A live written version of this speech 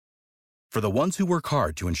For the ones who work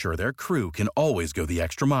hard to ensure their crew can always go the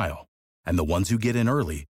extra mile, and the ones who get in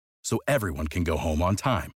early so everyone can go home on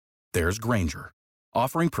time, there's Grainger,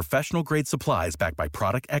 offering professional-grade supplies backed by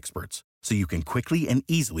product experts so you can quickly and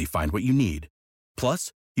easily find what you need.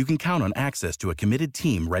 Plus, you can count on access to a committed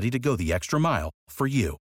team ready to go the extra mile for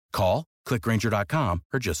you. Call, click Grainger.com,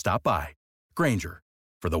 or just stop by. Grainger,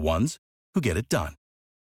 for the ones who get it done.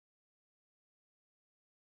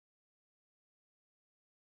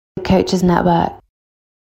 Coaches Network.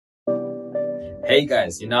 Hey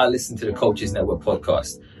guys, you're now listening to the Coaches Network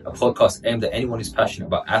podcast, a podcast aimed at anyone who's passionate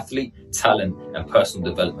about athlete, talent, and personal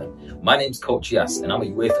development. My name's Coach Yas, and I'm a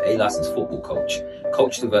UEFA licensed football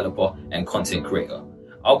coach developer, and content creator.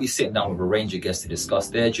 I'll be sitting down with a range of guests to discuss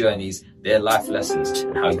their journeys, their life lessons,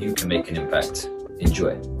 and how you can make an impact.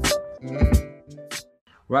 Enjoy.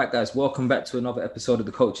 Right, guys, welcome back to another episode of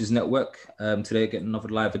the Coaches Network. Today, getting another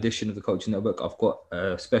live edition of the Coaches Network. I've got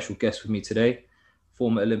a special guest with me today,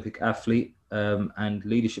 former Olympic athlete and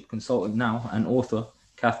leadership consultant now, and author,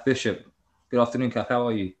 Cath Bishop. Good afternoon, Cath. How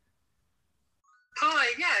are you?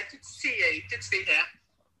 Hi, yeah, good to see you. Good to be here.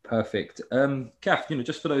 Perfect. Cath,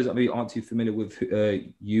 just for those that maybe aren't too familiar with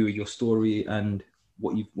you, your story, and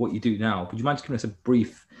what you do now, would you mind just giving us a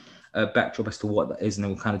brief backdrop as to what that is, and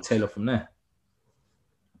then we'll kind of tailor from there?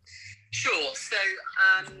 Sure. So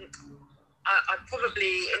I'm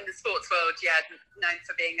probably in the sports world, known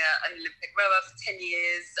for being an Olympic rower for 10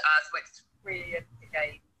 years. So went to 3 Olympic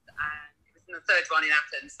Games, and it was in the third one in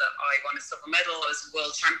Athens that I won a silver medal. I was a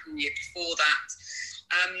world champion the year before that.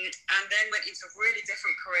 And then went into a really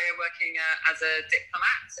different career working as a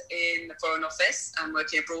diplomat in the Foreign Office and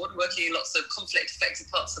working abroad, working in lots of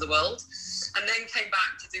conflict-affected parts of the world. And then came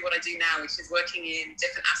back to do what I do now, which is working in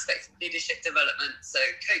different aspects of leadership development. So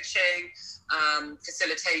coaching,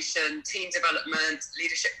 facilitation, team development,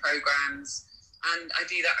 leadership programs. And I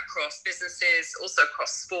do that across businesses, also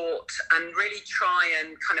across sport, and really try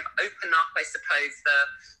and kind of open up, I suppose,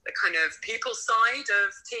 the kind of people side of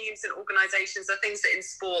teams and organisations. The things that in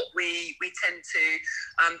sport we tend to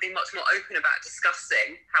be much more open about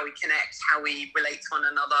discussing, how we connect, how we relate to one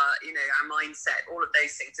another, our mindset, all of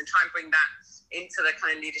those things, and try and bring that into the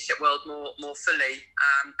kind of leadership world more fully.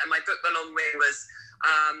 And my book, The Long Way, was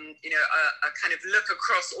a kind of look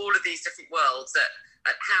across all of these different worlds at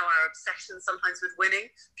how our obsession sometimes with winning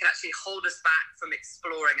can actually hold us back from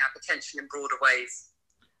exploring our potential in broader ways.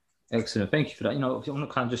 Excellent. Thank you for that. I want to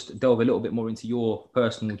kind of just delve a little bit more into your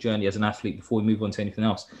personal journey as an athlete before we move on to anything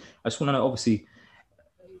else. I just want to know, obviously,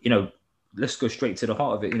 let's go straight to the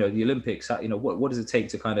heart of it. The Olympics, what does it take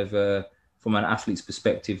to kind of, from an athlete's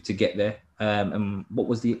perspective, to get there? And what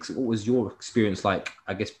was your experience like,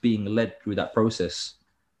 I guess, being led through that process?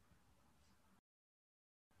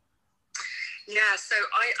 Yeah, so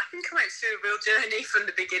I think I went through a real journey from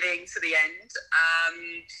the beginning to the end.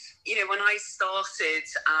 When I started,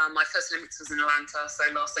 my first Olympics was in Atlanta, so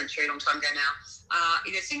last century, a long time ago now.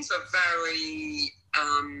 Things were very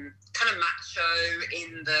kind of macho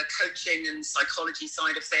in the coaching and psychology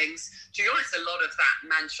side of things. To be honest, a lot of that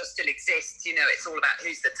mantra still exists. It's all about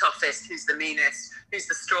who's the toughest, who's the meanest, who's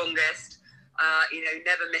the strongest,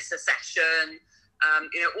 never miss a session.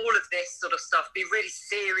 All of this sort of stuff. Be really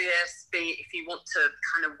serious. If you want to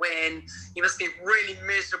kind of win, you must be really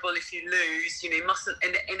miserable if you lose. You mustn't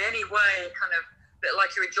in any way kind of feel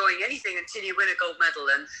like you're enjoying anything until you win a gold medal.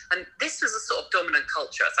 And this was a sort of dominant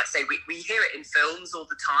culture. As I say, we hear it in films all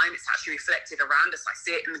the time. It's actually reflected around us. I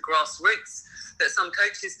see it in the grassroots that some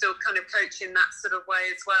coaches still kind of coach in that sort of way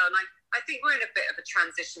as well. And I think we're in a bit of a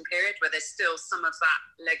transition period where there's still some of that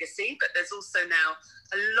legacy, but there's also now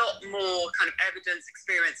a lot more kind of evidence,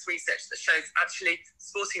 experience, research that shows actually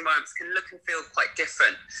sporting environments can look and feel quite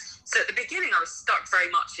different. So at the beginning, I was stuck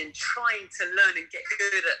very much in trying to learn and get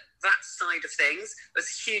good at that side of things. There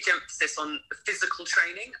was a huge emphasis on the physical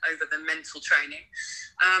training over the mental training.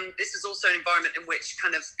 This was also an environment in which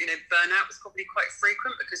kind of, burnout was probably quite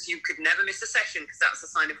frequent because you could never miss a session because that was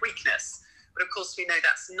a sign of weakness. But of course, we know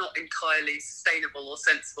that's not entirely sustainable or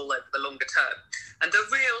sensible over the longer term. And the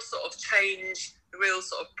real sort of change, the real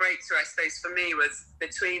sort of breakthrough, I suppose, for me was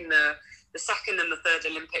between the second and the third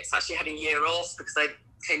Olympics. I actually had a year off because I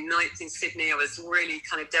came ninth in Sydney. I was really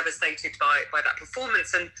kind of devastated by that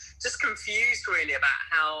performance and just confused really about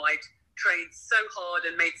how I'd trained so hard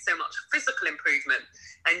and made so much physical improvement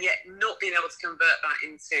and yet not being able to convert that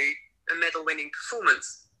into a medal-winning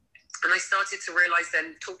performance. And I started to realise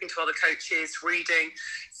then, talking to other coaches, reading,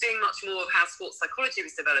 seeing much more of how sports psychology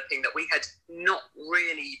was developing, that we had not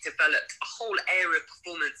really developed a whole area of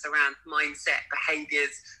performance around mindset,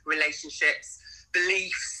 behaviours, relationships,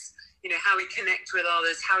 beliefs, how we connect with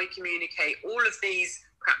others, how we communicate. All of these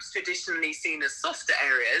perhaps traditionally seen as softer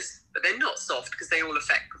areas, but they're not soft because they all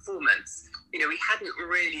affect performance. You know, we hadn't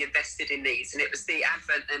really invested in these, and it was the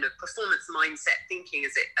advent then of performance mindset thinking,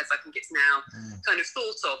 as I think it's now kind of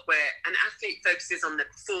thought of, where an athlete focuses on the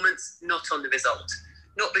performance, not on the result.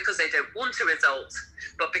 Not because they don't want a result,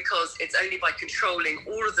 but because it's only by controlling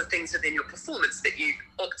all of the things within your performance that you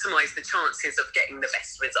optimize the chances of getting the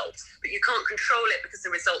best result. But you can't control it because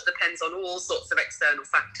the result depends on all sorts of external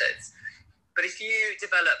factors. But if you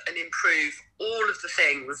develop and improve all of the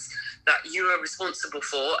things that you are responsible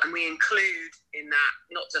for, and we include in that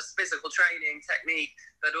not just physical training, technique,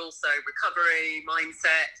 but also recovery,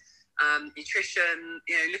 mindset, nutrition,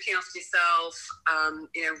 you know, looking after yourself,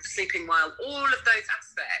 you know, sleeping well, all of those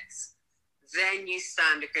aspects, then you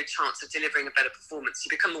stand a good chance of delivering a better performance. You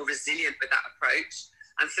become more resilient with that approach.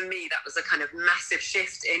 And for me, that was a kind of massive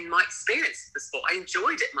shift in my experience of the sport. I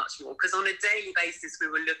enjoyed it much more because on a daily basis,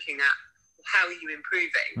 we were looking at how are you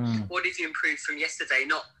improving? What did you improve from yesterday?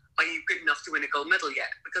 Not, are you good enough to win a gold medal yet?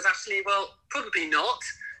 Because actually, well, probably not.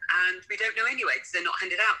 And we don't know anyway because they're not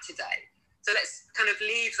handed out today. So let's kind of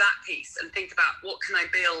leave that piece and think about what can I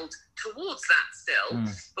build towards that still,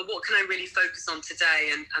 but what can I really focus on today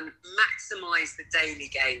and maximise the daily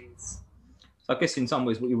gains. So I guess in some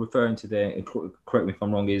ways what you're referring to there, and correct me if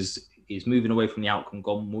I'm wrong, is moving away from the outcome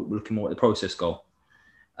goal, looking more at the process goal.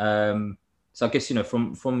 So I guess, you know,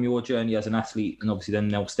 from your journey as an athlete, and obviously then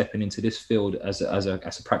now stepping into this field as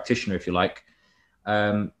a practitioner, if you like,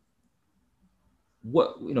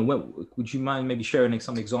 would you mind maybe sharing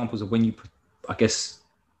some examples of when you, I guess,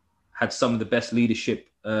 had some of the best leadership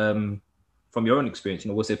from your own experience?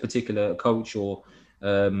 You know, was there a particular coach, or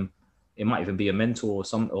it might even be a mentor or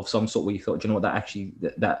some sort where you thought, you know what, that actually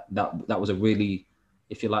that was a really,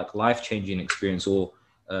 if you like, life-changing experience, or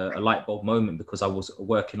a light bulb moment because I was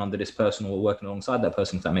working under this person or working alongside that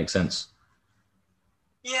person, if that makes sense?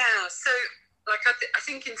 Yeah, so like I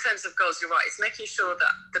think in terms of goals, you're right. It's making sure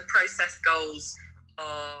that the process goals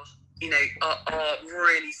are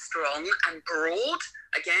really strong and broad.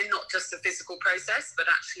 Again, not just a physical process, but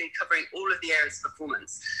actually covering all of the areas of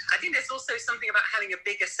performance. I think there's also something about having a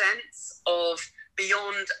bigger sense of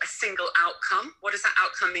beyond a single outcome. What does that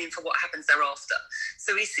outcome mean for what happens thereafter?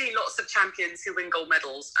 So we see lots of champions who win gold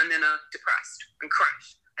medals and then are depressed and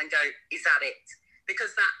crash and go, is that it?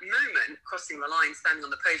 Because that moment, crossing the line, standing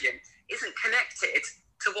on the podium, isn't connected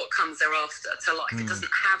to what comes thereafter, to life. It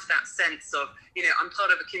doesn't have that sense of, you know, I'm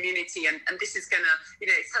part of a community and this is going to, you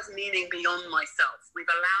know, it has meaning beyond myself. We've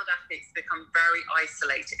allowed athletes to become very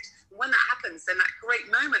isolated. When that happens, then that great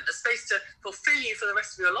moment that's supposed to fulfill you for the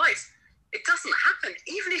rest of your life, it doesn't happen,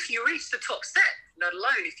 even if you reach the top step, let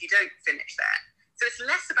alone if you don't finish there. So it's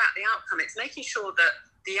less about the outcome. It's making sure that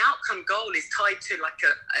the outcome goal is tied to like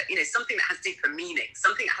something that has deeper meaning,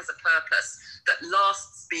 something that has a purpose that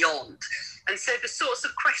lasts beyond. And so the sorts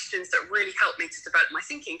of questions that really helped me to develop my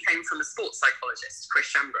thinking came from a sports psychologist, Chris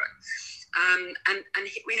Shambrook. And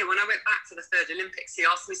he, you know, when I went back to the third Olympics, he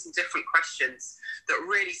asked me some different questions that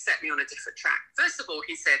really set me on a different track. First of all,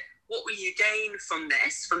 he said, what will you gain from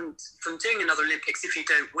this, from doing another Olympics if you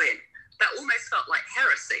don't win? That almost felt like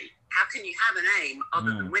heresy. How can you have an aim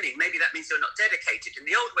other than winning? Maybe that means you're not dedicated. In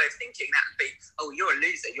the old way of thinking, that would be, oh, you're a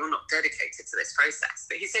loser. You're not dedicated to this process.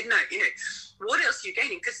 But he said, no, you know, what else are you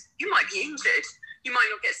gaining? Because you might be injured. You might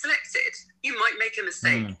not get selected. You might make a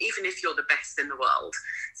mistake, even if you're the best in the world.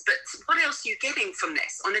 But what else are you getting from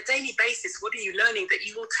this? On a daily basis, what are you learning that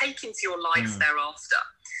you will take into your life thereafter?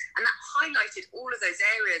 And that highlighted all of those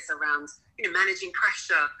areas around, you know, managing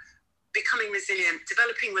pressure, becoming resilient,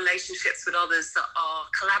 developing relationships with others that are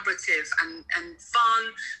collaborative and fun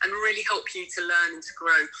and really help you to learn and to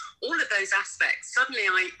grow. All of those aspects, suddenly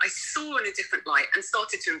I saw in a different light and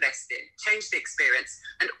started to invest in, change the experience,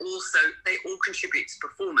 and also they all contribute to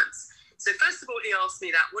performance. So first of all, he asked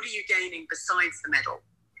me that, what are you gaining besides the medal?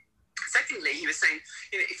 Secondly, he was saying,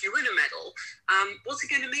 you know, if you win a medal, what's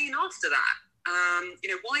it going to mean after that?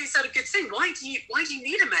 You know, why is that a good thing? Why do you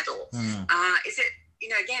need a medal? Is it, you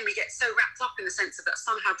know, again, we get so wrapped up in the sense of that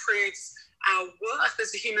somehow proves our worth as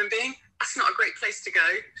a human being. That's not a great place to go.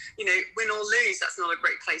 You know, win or lose, that's not a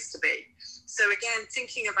great place to be. So again,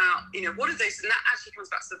 thinking about, you know, what are those, and that actually comes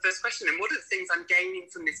back to the first question, and what are the things I'm gaining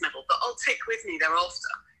from this medal that I'll take with me thereafter?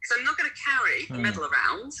 Because I'm not going to carry the medal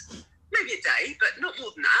around, maybe a day, but not more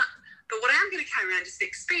than that. But what I am going to carry around is the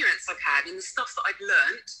experience I've had and the stuff that I've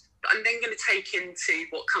learned that I'm then going to take into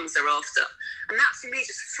what comes thereafter. And that for me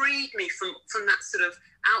just freed me from that sort of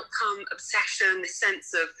outcome obsession, the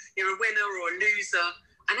sense of you're a winner or a loser.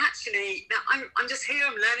 And actually, now I'm just here,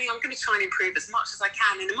 I'm learning, I'm going to try and improve as much as I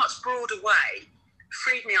can in a much broader way.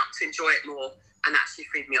 Freed me up to enjoy it more, and actually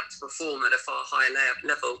freed me up to perform at a far higher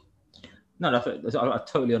level. No, I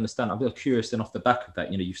totally understand. I'm just curious then off the back of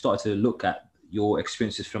that, you started to look at your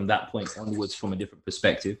experiences from that point onwards from a different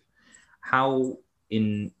perspective. How,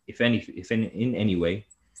 in any way,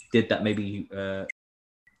 did that maybe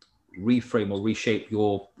reframe or reshape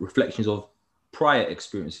your reflections of prior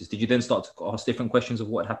experiences? Did you then start to ask different questions of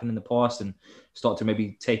what happened in the past and start to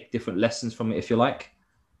maybe take different lessons from it, if you like?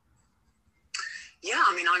 Yeah,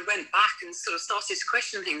 I mean, I went back and sort of started to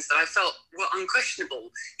question things that I felt were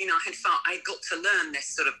unquestionable. I had felt I got to learn this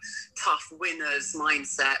sort of tough winner's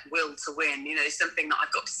mindset, will to win, something that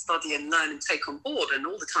I've got to study and learn and take on board. And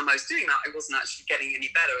all the time I was doing that, I wasn't actually getting any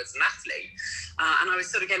better as an athlete. And I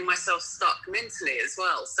was sort of getting myself stuck mentally as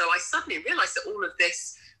well. So I suddenly realized that all of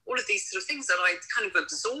these sort of things that I'd kind of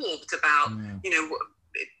absorbed about,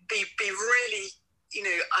 be really...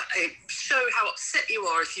 I show how upset you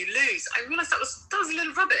are if you lose. I realised that was a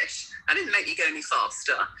little rubbish. That didn't make me go any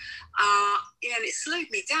faster. And it slowed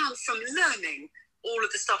me down from learning all of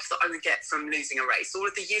the stuff that I would get from losing a race, all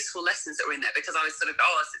of the useful lessons that were in there, because I was sort of,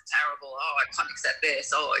 this is terrible. I can't accept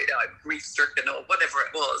this. I'm grief-stricken or whatever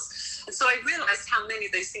it was. And so I realised how many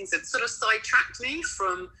of those things had sort of sidetracked me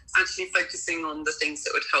from actually focusing on the things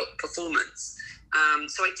that would help performance.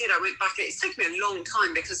 So I went back. It's taken me a long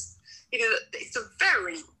time because it's a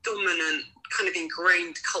very dominant kind of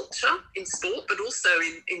ingrained culture in sport, but also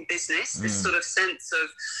in business, this sort of sense of,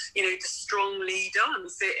 the strong leader, and we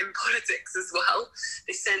see it in politics as well,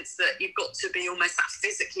 this sense that you've got to be almost that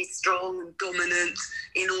physically strong and dominant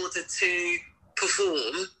in order to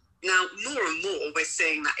perform. Now, more and more, we're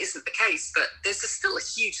seeing that isn't the case, but there's still a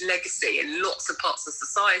huge legacy in lots of parts of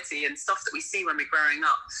society and stuff that we see when we're growing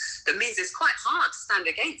up that means it's quite hard to stand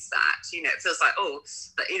against that. It feels like,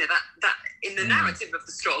 that in the narrative of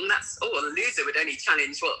the strong, that's, a loser would only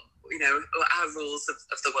challenge our rules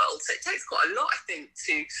of the world. So it takes quite a lot, I think,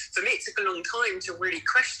 for me, it took a long time to really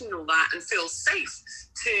question all that and feel safe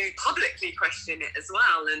to publicly question it as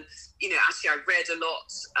well. And, actually I read a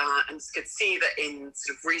lot and could see that in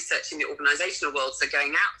sort of researching the organisational world, so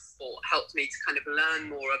going out of sport helped me to kind of learn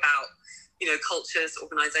more about, cultures,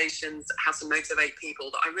 organisations, how to motivate people,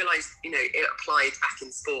 that I realised, it applied back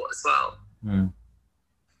in sport as well.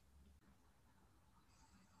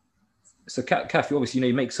 So, Cath, you obviously,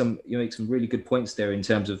 you make some really good points there in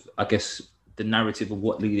terms of, I guess, the narrative of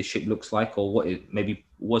what leadership looks like, or what it maybe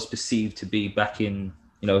was perceived to be back in,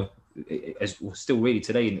 as still really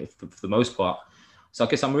today for the most part. So, I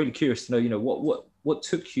guess I'm really curious to know, what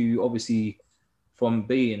took you obviously from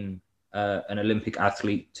being an Olympic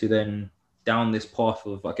athlete to then down this path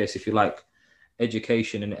of, I guess, if you like,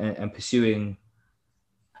 education and pursuing,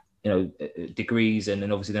 degrees, and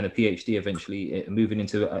then obviously then a PhD eventually, moving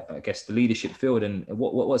into, I guess, the leadership field. And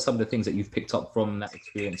what are some of the things that you've picked up from that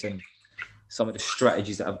experience and some of the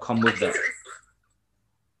strategies that have come with that?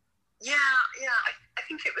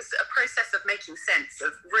 I think it was a process of making sense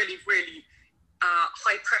of really, really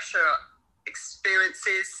high pressure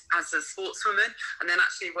experiences as a sportswoman, and then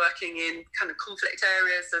actually working in kind of conflict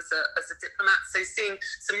areas as a diplomat. So seeing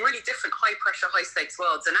some really different high pressure, high stakes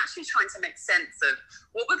worlds, and actually trying to make sense of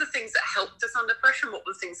what were the things that helped us under pressure and what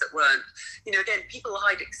were the things that weren't. Again, people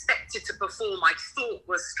I'd expected to perform, I thought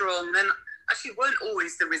were strong, then actually weren't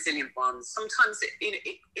always the resilient ones. Sometimes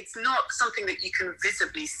it's not something that you can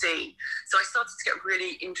visibly see. So I started to get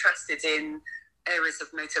really interested in areas of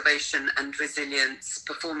motivation and resilience,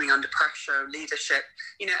 performing under pressure, leadership,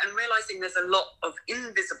 and realizing there's a lot of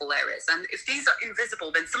invisible areas. And if these are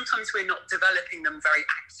invisible, then sometimes we're not developing them very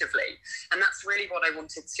actively. And that's really what I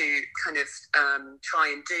wanted to kind of try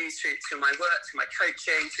and do through my work, through my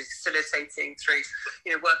coaching, through facilitating, through,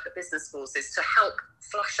 work at business schools, is to help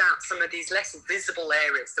flush out some of these less visible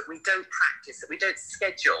areas that we don't practice, that we don't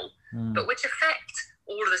schedule, but which affect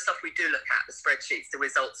all of the stuff we do look at, the spreadsheets, the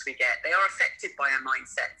results we get. They are affected by our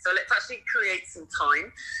mindset. So let's actually create some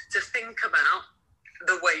time to think about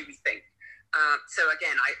the way we think. So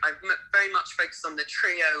again, I've very much focused on the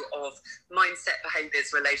trio of mindset,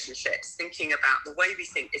 behaviours, relationships, thinking about the way we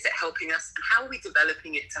think. Is it helping us? And how are we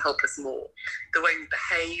developing it to help us more? The way we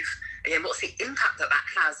behave, again, what's the impact that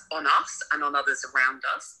has on us and on others around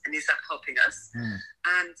us? And is that helping us?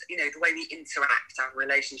 And, the way we interact, our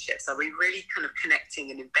relationships. Are we really kind of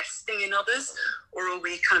connecting and investing in others? Or are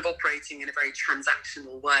we kind of operating in a very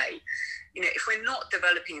transactional way? If we're not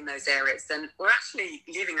developing in those areas, then we're actually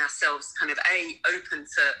leaving ourselves kind of open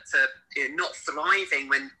to not thriving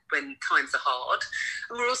when when times are hard.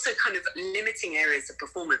 And we're also kind of limiting areas of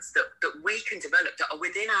performance that we can develop that are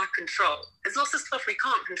within our control. There's lots of stuff we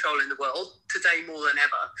can't control in the world today more than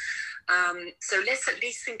ever. So let's at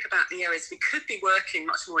least think about the areas we could be working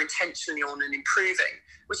much more intentionally on and improving,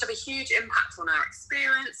 which have a huge impact on our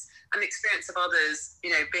experience and the experience of others, you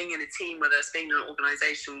know, being in a team with us, being in an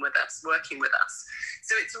organisation with us, working with us.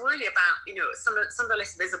 So it's really about, you know, some of the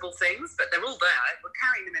less visible things, but they're all there. We're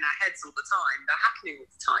carrying them in our heads all the time. They're happening all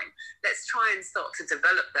the time. Let's try and start to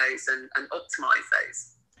develop those and optimise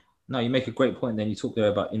those. No, you make a great point. Then you talk there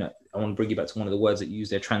about, you know, I want to bring you back to one of the words that you use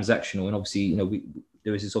there, transactional. And obviously, you know,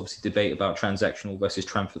 there is this obviously debate about transactional versus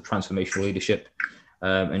transformational leadership.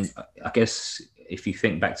 And I guess if you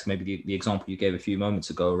think back to maybe the example you gave a few moments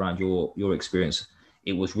ago around your experience,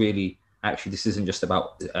 it was really actually, this isn't just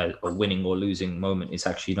about a winning or losing moment. It's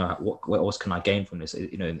actually, you know, what else can I gain from this?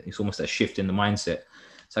 You know, it's almost a shift in the mindset.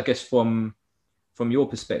 So I guess from your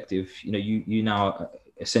perspective, you know, you now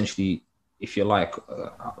essentially, if you like,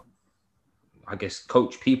 I guess,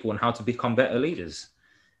 coach people on how to become better leaders,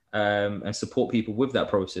 and support people with that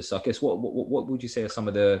process. So I guess what would you say are some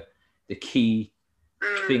of the key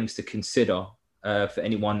things to consider for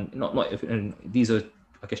anyone? And these are,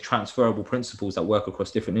 I guess, transferable principles that work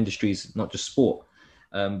across different industries, not just sport.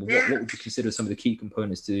 But what would you consider some of the key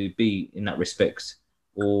components to be in that respect?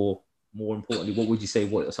 Or more importantly, what would you say,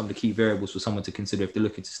 what are some of the key variables for someone to consider if they're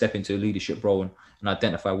looking to step into a leadership role and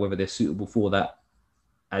identify whether they're suitable for that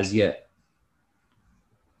as yet?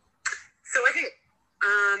 So I think,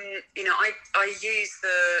 you know, I use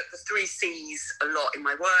the 3 C's a lot in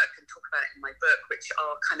my work and talk about it in my book, which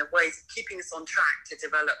are kind of ways of keeping us on track to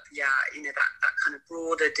develop, you know, that kind of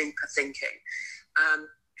broader, deeper thinking.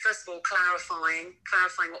 First of all, clarifying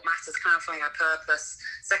what matters, clarifying our purpose.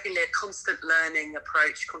 Secondly, a constant learning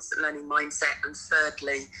approach, constant learning mindset. And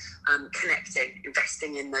thirdly, connecting,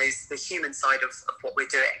 investing in the human side of what we're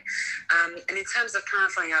doing. And in terms of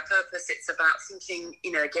clarifying our purpose, it's about thinking,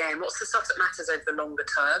 you know, again, what's the stuff that matters over the longer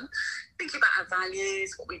term? Thinking about our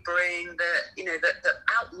values, what we bring, that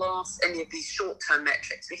outlast any of these short-term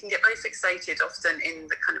metrics. We can get very fixated often in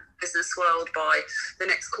the kind of business world by the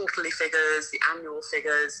next quarterly figures, the annual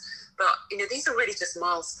figures, but, you know, these are really just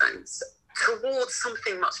milestones towards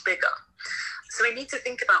something much bigger. So we need to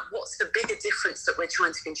think about what's the bigger difference that we're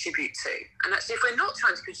trying to contribute to. And actually, if we're not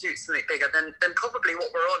trying to contribute to something bigger, then probably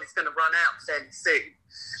what we're on is going to run out fairly soon.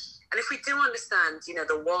 And if we do understand, you know,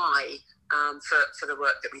 the why for the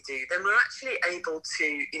work that we do, then we're actually able to,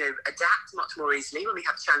 you know, adapt much more easily when we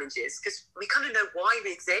have challenges, because we kind of know why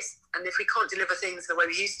we exist. And if we can't deliver things the way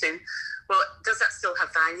we used to, well, does that still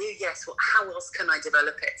have value? Yes. Well, how else can I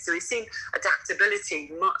develop it? So we've seen adaptability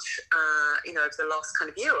much, you know, over the last kind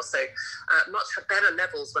of year or so, much better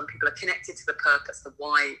levels when people are connected to the purpose, the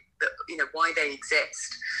why, you know, why they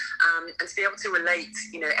exist, and to be able to relate,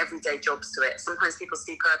 you know, everyday jobs to it. Sometimes people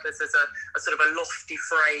see purpose as a sort of a lofty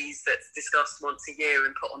phrase that's discussed once a year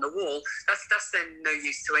and put on the wall. That's then no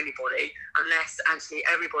use to anybody unless actually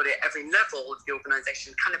everybody at every level of the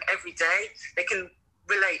organisation, kind of every day, they can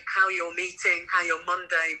relate how your meeting, how your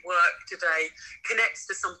Monday work today connects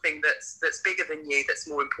to something that's bigger than you, that's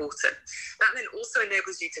more important. That then also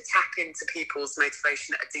enables you to tap into people's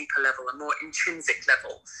motivation at a deeper level, a more intrinsic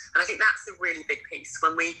level. And I think that's a really big piece.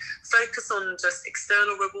 When we focus on just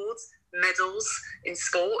external rewards, medals in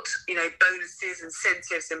sport, you know, bonuses,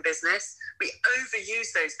 incentives in business, we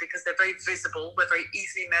overuse those because they're very visible, they're very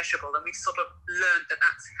easily measurable, and we've sort of learned that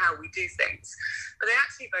that's how we do things. But they're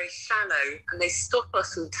actually very shallow, and they stop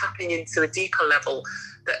us from tapping into a deeper level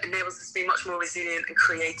that enables us to be much more resilient and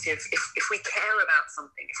creative if we care about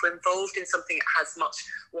something, if we're involved in something that has much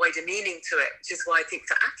wider meaning to it, which is why I think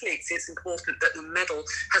for athletes it's important that the medal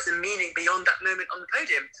has a meaning beyond that moment on the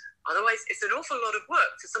podium. Otherwise, it's an awful lot of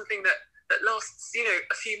work for something that lasts, you know,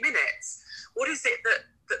 a few minutes. What is it that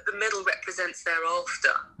the medal represents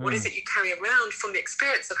thereafter? What is it you carry around from the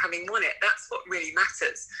experience of having won it? That's what really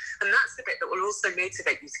matters. And that's the bit that will also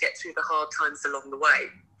motivate you to get through the hard times along the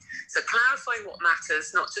way. So clarifying what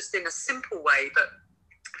matters, not just in a simple way, but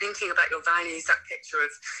thinking about your values, that picture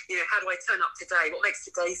of, you know, how do I turn up today? What makes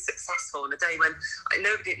today successful? On a day when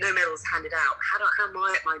no medals handed out, how am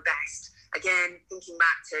I at my best? Again, thinking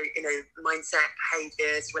back to, you know, mindset,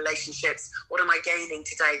 behaviours, relationships. What am I gaining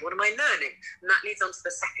today? What am I learning? And that leads on to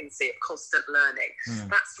the second C of constant learning.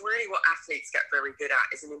 That's really what athletes get very good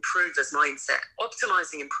at, is an improver's mindset.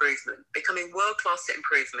 Optimising improvement, becoming world-class at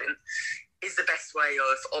improvement is the best way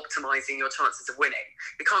of optimising your chances of winning.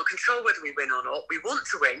 We can't control whether we win or not. We want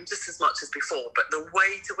to win just as much as before, but the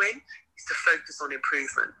way to win is to focus on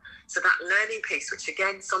improvement. So that learning piece, which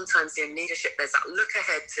again, sometimes in leadership, there's that look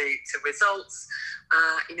ahead to results,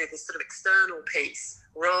 this sort of external piece,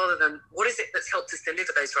 rather than what is it that's helped us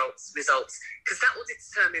deliver those results, because that will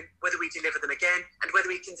determine whether we deliver them again and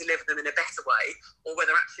whether we can deliver them in a better way, or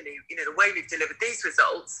whether actually, the way we've delivered these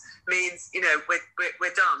results means,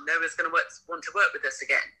 we're done. No one's going to want to work with us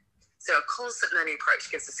again. So a constant learning approach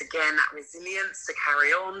gives us, again, that resilience to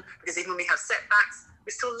carry on, because even when we have setbacks,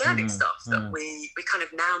 we're still learning stuff that we kind of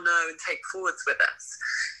now know and take forwards with us.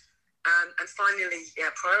 And finally,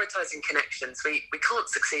 prioritising connections. We can't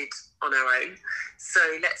succeed on our own. So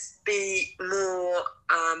let's be more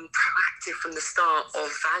proactive from the start of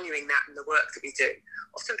valuing that in the work that we do.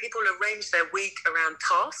 Often people arrange their week around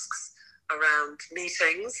tasks, around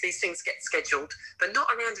meetings. These things get scheduled, but not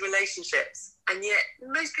around relationships. And yet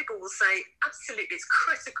most people will say, absolutely, it's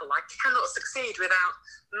critical. I cannot succeed without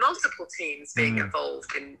multiple teams being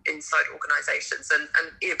involved inside organisations, and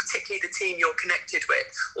particularly the team you're connected with,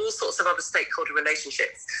 all sorts of other stakeholder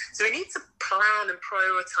relationships. So we need to plan and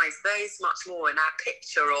prioritise those much more in our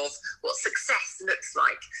picture of what success looks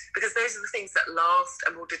like, because those are the things that last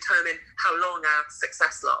and will determine how long our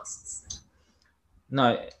success lasts.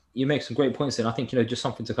 No, you make some great points, and I think, just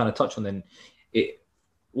something to kind of touch on then.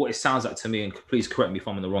 What it sounds like to me, and please correct me if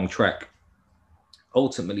I'm on the wrong track,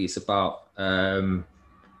 ultimately it's about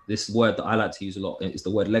this word that I like to use a lot, is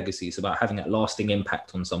the word legacy. It's about having that lasting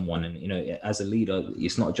impact on someone. And, as a leader,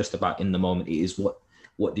 it's not just about in the moment. It is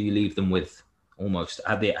what do you leave them with, almost.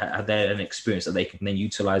 Have they an experience that they can then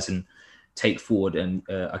utilize and take forward and,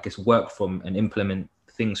 work from and implement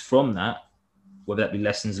things from that, whether that be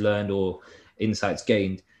lessons learned or insights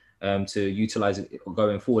gained, to utilize it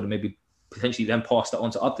going forward and maybe potentially then pass that on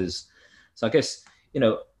to others. So I guess,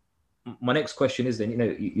 my next question is then,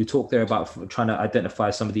 you talk there about trying to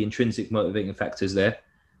identify some of the intrinsic motivating factors there.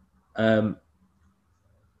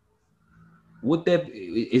 Would there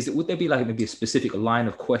be like maybe a specific line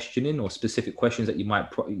of questioning or specific questions that you might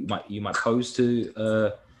pose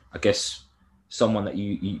to, someone that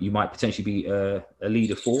you might potentially be a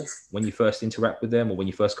leader for when you first interact with them or when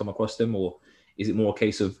you first come across them? Or is it more a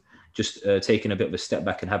case of just taking a bit of a step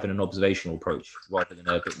back and having an observational approach rather than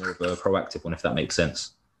a bit more of a proactive one, if that makes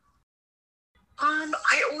sense?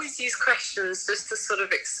 I always use questions just to sort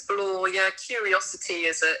of explore. Curiosity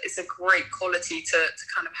is a great quality to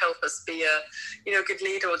kind of help us be a good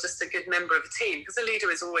leader or just a good member of a team, because a leader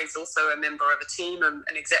is always also a member of a team, an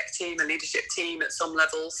exec team, a leadership team at some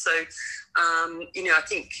level. So I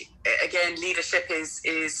think, again, leadership is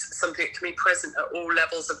something that can be present at all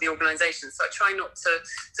levels of the organisation. So I try not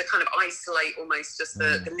to kind of isolate almost just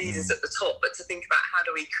the leaders at the top, but to think about how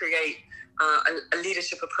do we create a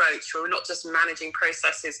leadership approach where we're not just managing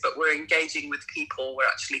processes, but we're engaging with people. We're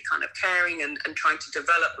actually kind of caring and trying to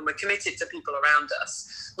develop, and we're committed to people around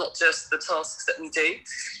us, not just the tasks that we do.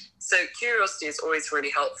 So curiosity is always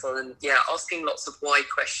really helpful. And asking lots of why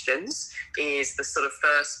questions is the sort of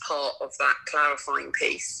first part of that clarifying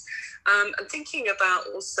piece. And thinking about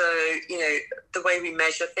also, the way we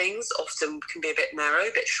measure things often can be a bit narrow,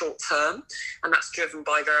 a bit short term, and that's driven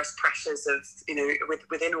by various pressures of,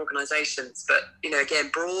 within organisations. But, again,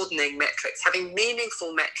 broadening metrics, having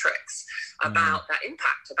meaningful metrics about that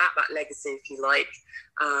impact, about that legacy, if you like.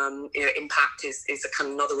 Impact is a kind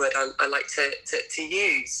of another word I like to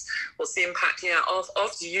use. What's the impact?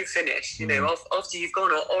 After you've finished, after you've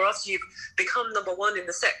gone, or after you've become number one in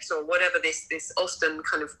the sector, or whatever this often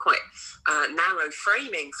kind of quite narrow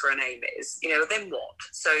framing for an aim is. Then what?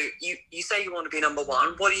 So you say you want to be number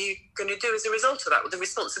one. What are you going to do as a result of that? With the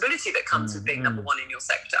responsibility that comes with being number one in your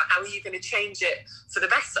sector, how are you going to change it for the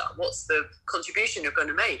better? What's the contribution you're going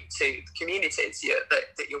to make to the communities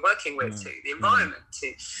that you're working with, to the environment,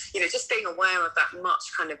 to just being aware of that much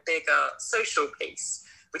kind of bigger social piece,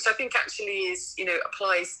 which I think actually is,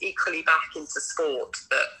 applies equally back into sport.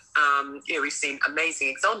 That, we've seen amazing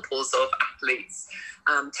examples of athletes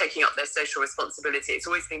taking up their social responsibility. It's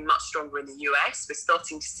always been much stronger in the US. We're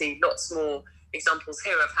starting to see lots more examples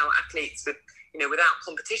here of how athletes without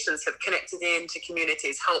competitions have connected into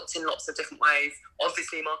communities, helped in lots of different ways.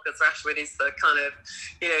 Obviously, Marcus Rashford is the kind of,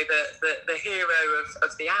 the hero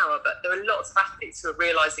of the hour, but there are lots of athletes who are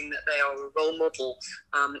realising that they are a role model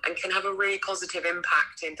and can have a really positive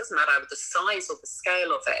impact. It doesn't matter the size or the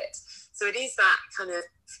scale of it. So it is that kind of,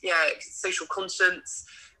 social conscience,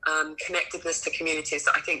 connectedness to communities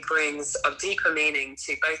that I think brings a deeper meaning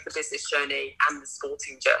to both the business journey and the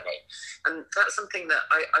sporting journey. And that's something that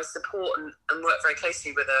I support and work very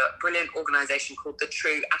closely with a brilliant organisation called the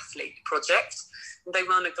True Athlete Project. They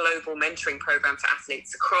run a global mentoring program for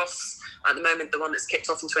athletes across, at the moment, the one that's kicked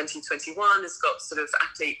off in 2021 has got sort of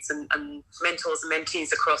athletes and mentors and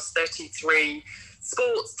mentees across 33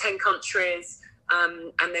 sports, 10 countries.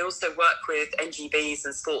 And they also work with NGBs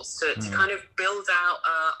and sports to kind of build out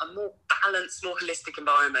a more balanced, more holistic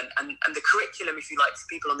environment. And the curriculum, if you like, for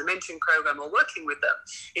people on the mentoring program or working with them,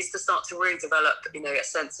 is to start to really develop, a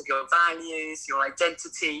sense of your values, your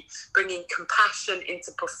identity, bringing compassion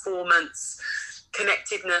into performance,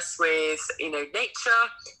 connectedness with, nature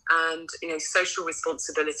and, social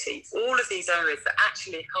responsibility. All of these areas that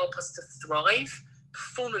actually help us to thrive.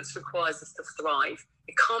 Performance requires us to thrive.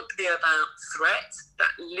 It can't be about threat that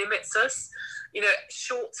limits us.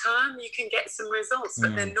 Short term, you can get some results,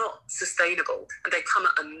 but they're not sustainable and they come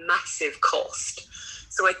at a massive cost.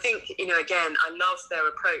 So I think, again, I love their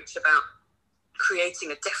approach about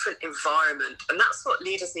creating a different environment. And that's what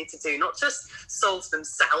leaders need to do, not just solve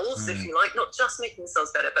themselves, if you like, not just making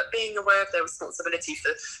themselves better, but being aware of their responsibility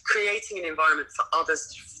for creating an environment for others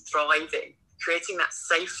to thrive in, creating that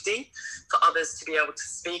safety for others to be able to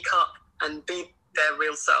speak up and be their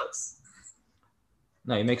real selves.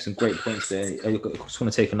 No, you make some great points there. I just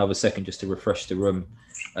want to take another second just to refresh the room.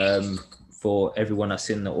 For everyone that's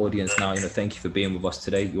in the audience now, thank you for being with us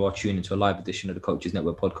today. You are tuned into a live edition of the Coaches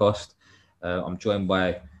Network podcast. I'm joined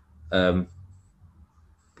by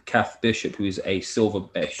Cath Bishop, who is a silver,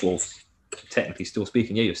 technically still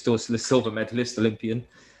speaking, you're still a silver medalist, Olympian,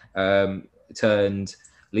 turned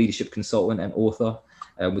leadership consultant and author.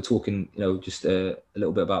 We're talking, just a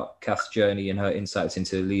little bit about Cath's journey and her insights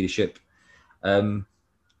into leadership.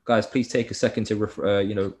 Guys, please take a second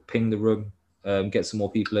to, ping the room, get some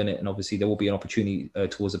more people in it. And obviously there will be an opportunity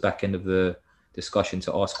towards the back end of the discussion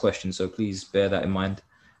to ask questions. So please bear that in mind.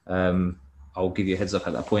 I'll give you a heads up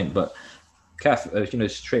at that point. But Cath,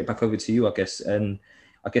 straight back over to you, I guess. And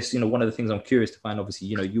I guess, one of the things I'm curious to find, obviously,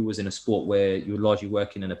 you was in a sport where you were largely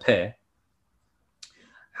working in a pair.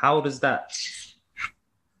 How does that,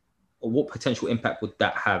 or what potential impact would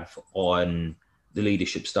that have on the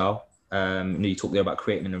leadership style? You talked there about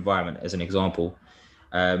creating an environment as an example.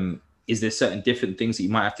 Is there certain different things that you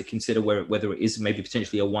might have to consider whether it is maybe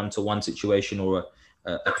potentially a one-to-one situation or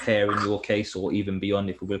a pair in your case, or even beyond,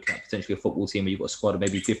 if we're looking at potentially a football team where you've got a squad of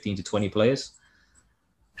maybe 15 to 20 players?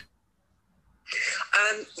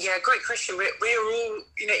 Great question. We're all,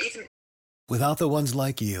 even... Without the ones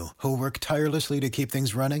like you, who work tirelessly to keep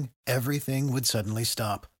things running, everything would suddenly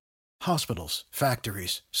stop. Hospitals,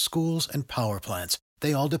 factories, schools, and power plants,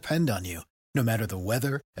 they all depend on you. No matter the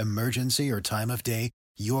weather, emergency, or time of day,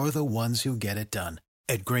 you're the ones who get it done.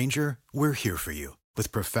 At Grainger, we're here for you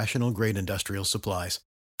with professional-grade industrial supplies.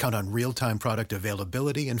 Count on real-time product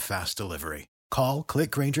availability and fast delivery. Call,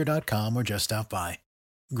 click Grainger.com, or just stop by.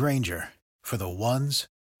 Grainger, for the ones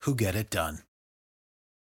who get it done.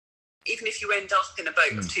 Even if you end up in a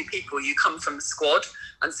boat with two people, you come from a squad,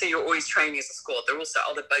 and so you're always training as a squad. There are also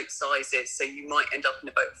other boat sizes, so you might end up in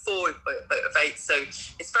a boat of 4, a boat of 8. So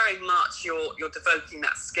it's very much you're developing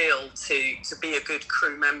that skill to be a good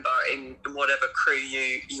crew member in whatever crew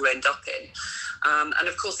you end up in. And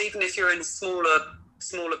of course, even if you're in a smaller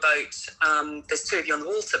boat, there's 2 of you on the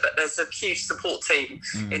water, but there's a huge support team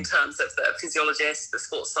in terms of the physiologists, the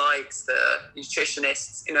sports psychs, the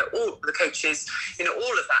nutritionists, all the coaches,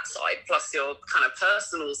 all of that side, plus your kind of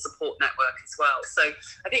personal support network as well. So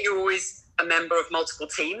I think you're always a member of multiple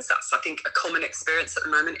teams. That's, I think, a common experience at the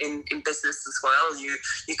moment in business as well. You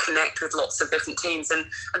connect with lots of different teams, and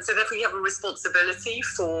so therefore you have a responsibility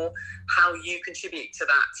for how you contribute to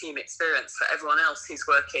that team experience for everyone else who's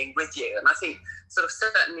working with you. And I think sort of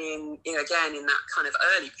certainly again in that kind of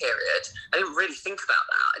early period, I didn't really think about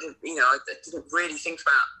that. I didn't really think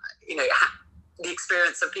about the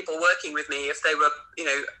experience of people working with me if they were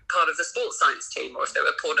part of the sports science team, or if they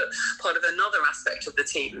were part of another aspect of the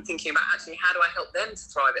team, and thinking about actually how do I help them to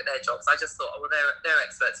thrive at their jobs. I just thought, well, they're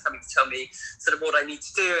experts coming to tell me sort of what I need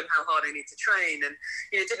to do and how hard I need to train, and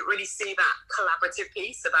didn't really see that collaborative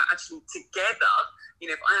piece about actually together,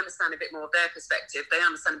 if I understand a bit more of their perspective, they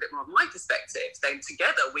understand a bit more of my perspective, then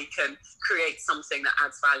together we can create something that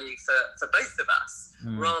adds value for both of us,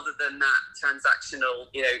 rather than that transactional,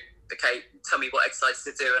 okay, tell me what exercises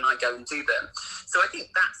to do and I go and do them. So I think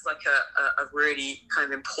that's like a really kind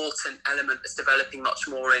of important element that's developing much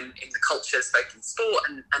more in the cultures, both in sport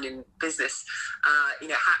and in business.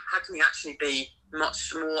 How can we actually be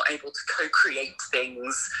much more able to co-create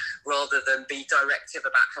things rather than be directive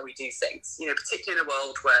about how we do things. Particularly in a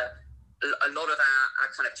world where a lot of our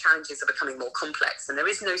kind of challenges are becoming more complex, and there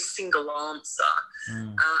is no single answer.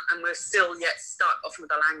 And we're still yet stuck often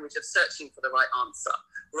with the language of searching for the right answer,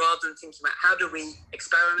 rather than thinking about how do we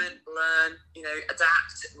experiment, learn,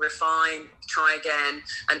 adapt, refine, try again,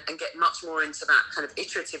 and get much more into that kind of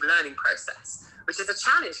iterative learning process, which is a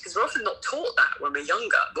challenge because we're often not taught that when we're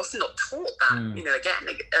younger. We're often not taught that,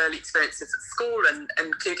 again, early experiences at school and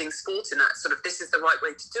including sport in that sort of, this is the right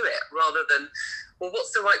way to do it, rather than, well,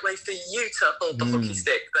 what's the right way for you to hold the hockey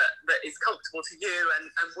stick that is comfortable to you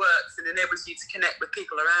and works and enables you to connect with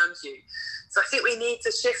people around you. So I think we need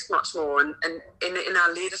to shift much more, and in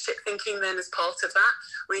our leadership thinking then as part of that,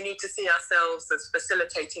 we need to see ourselves as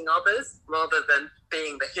facilitating others rather than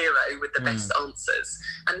being the hero with the best answers.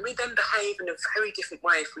 And we then behave in a very different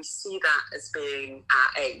way if we see that as being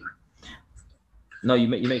our aim. No, you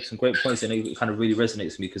make some great points, and it kind of really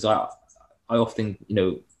resonates with me because I often,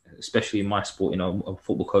 especially in my sport, I'm a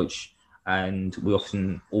football coach, and we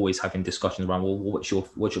often always having discussions around, well, what's your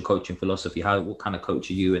coaching philosophy? What kind of coach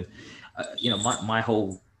are you? And my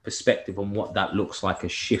whole perspective on what that looks like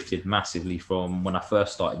has shifted massively from when I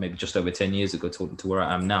first started, maybe just over 10 years ago, to where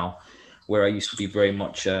I am now, where I used to be very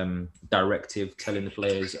much directive, telling the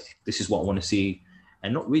players, this is what I want to see,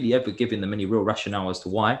 and not really ever giving them any real rationale as to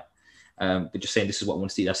why, but just saying, this is what I want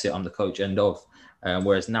to see, that's it, I'm the coach, end of.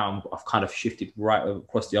 Whereas now I've kind of shifted right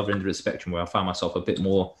across the other end of the spectrum, where I find myself a bit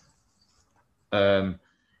more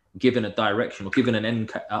given a direction or given an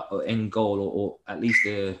end goal, or at least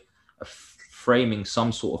a framing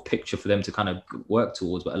some sort of picture for them to kind of work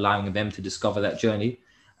towards, but allowing them to discover that journey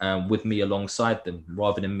with me alongside them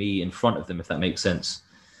rather than me in front of them, if that makes sense.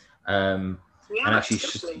 And actually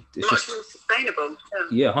it's much more sustainable.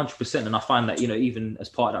 Yeah, 100%. And I find that, even as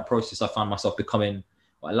part of that process, I find myself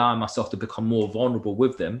allowing myself to become more vulnerable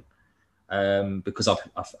with them, because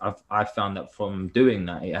I've found that from doing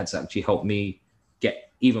that, it has actually helped me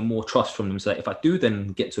get even more trust from them. So that if I do then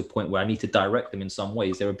get to a point where I need to direct them in some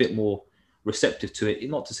ways, they're a bit more receptive to it.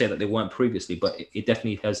 Not to say that they weren't previously, but it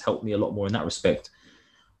definitely has helped me a lot more in that respect.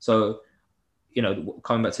 So,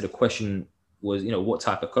 coming back to the question was, what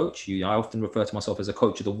type of coach you? I often refer to myself as a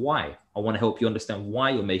coach of the why. I want to help you understand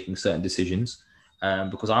why you're making certain decisions.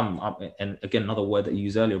 Because I'm, and again, another word that you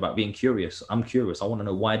used earlier about being curious. I'm curious. I want to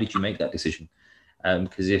know, why did you make that decision?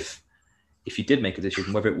 Because if you did make a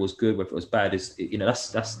decision, whether it was good, whether it was bad,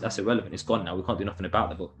 that's irrelevant. It's gone now. We can't do nothing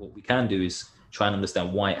about it. But what we can do is try and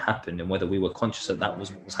understand why it happened and whether we were conscious that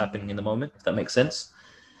was what was happening in the moment, if that makes sense.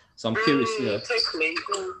 So I'm curious, totally.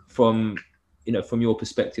 from your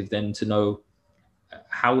perspective then, to know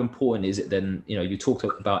how important is it then, you talked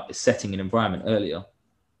about setting an environment earlier.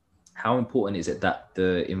 How important is it that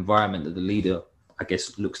the environment that the leader, I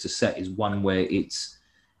guess, looks to set is one where it's,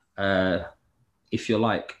 if you're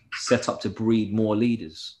like, set up to breed more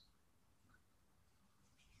leaders?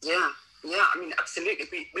 Yeah, I mean, absolutely.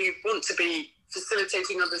 We want to be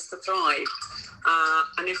facilitating others to thrive.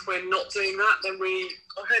 And if we're not doing that, then we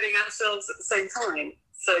are hurting ourselves at the same time.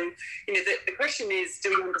 So, the question is, do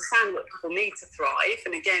we understand what people need to thrive?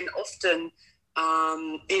 And again, often,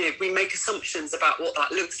 we make assumptions about what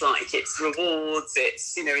that looks like. It's rewards,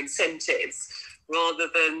 it's, incentives, rather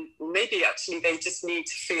than maybe actually they just need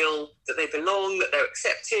to feel that they belong, that they're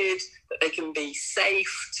accepted, that they can be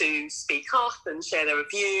safe to speak up and share their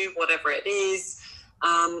view, whatever it is.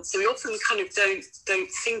 So we often kind of don't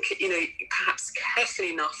think, perhaps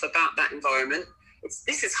carefully enough about that environment.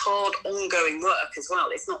 This is hard, ongoing work as well.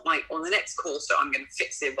 It's not like, on the next quarter, I'm going to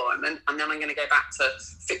fix the environment and then I'm going to go back to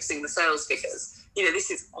fixing the sales figures.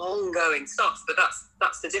 This is ongoing stuff, but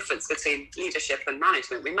that's the difference between leadership and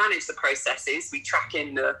management. We manage the processes, we track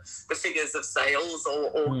in the figures of sales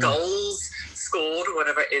or goals scored or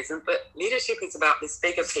whatever it is. But leadership is about this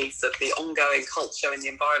bigger piece of the ongoing culture and the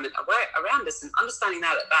environment around us, and understanding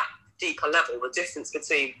that at that deeper level, the difference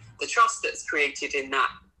between the trust that's created in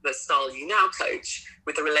the style you now coach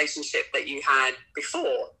with the relationship that you had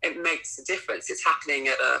before. It makes a difference. It's happening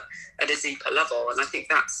at a deeper level, and I think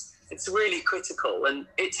it's really critical. And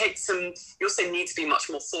it takes you also need to be much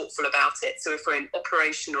more thoughtful about it. So if we're in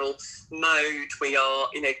operational mode, we are,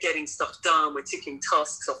 getting stuff done, we're ticking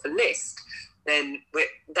tasks off a list, then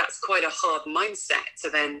that's quite a hard mindset to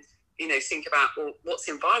then, think about, well, what's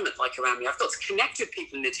the environment like around me? I've got to connect with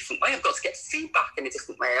people in a different way. I've got to get feedback in a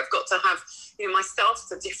different way. I've got to have, myself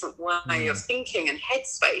a different way of thinking and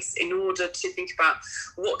headspace in order to think about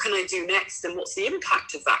what can I do next and what's the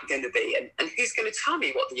impact of that going to be, and who's going to tell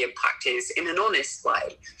me what the impact is in an honest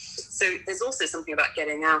way. So there's also something about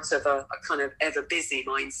getting out of a kind of ever busy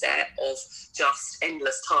mindset of just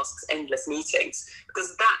endless tasks, endless meetings,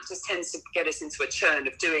 because that just tends to get us into a churn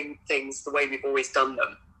of doing things the way we've always done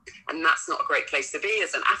them. And that's not a great place to be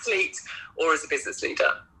as an athlete or as a business leader.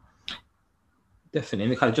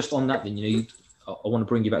 Definitely. And kind of just on that, then, I want to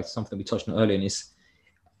bring you back to something we touched on earlier, and it's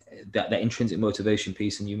that intrinsic motivation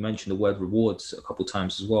piece. And you mentioned the word rewards a couple of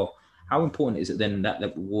times as well. How important is it then that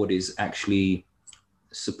reward is actually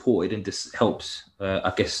supported and helps,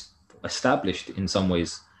 established in some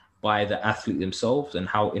ways by the athlete themselves, and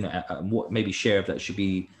how, what maybe share of that should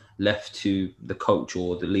be left to the coach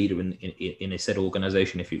or the leader in a said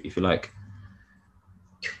organization, if you like?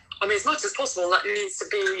 I mean, as much as possible, that needs to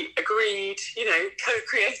be agreed,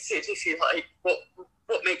 co-created, if you like,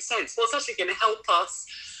 what makes sense, what's actually going to help us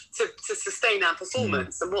to sustain our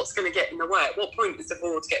performance, and what's going to get in the way. At what point is the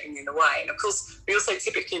reward getting in the way? And of course, we also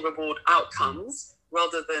typically reward outcomes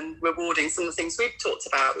rather than rewarding some of the things we've talked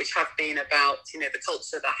about, which have been about, the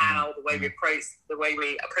culture, the how, the way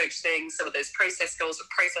we approach things, some of those process goals, but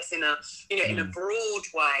process in a broad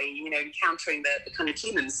way, encountering the kind of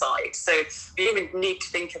human side. So we even need to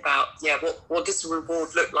think about, what does the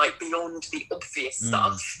reward look like beyond the obvious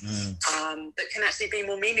stuff that can actually be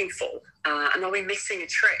more meaningful? And are we missing a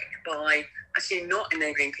trick by actually not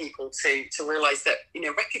enabling people to realize that,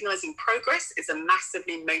 recognizing progress is a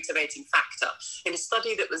massively motivating factor? In a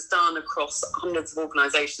study that was done across hundreds of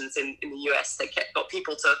organizations in the US, they got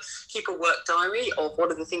people to keep a work diary of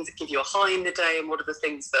what are the things that give you a high in the day and what are the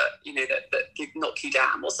things that, that knock you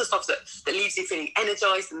down. What's the stuff that leaves you feeling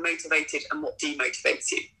energized and motivated, and what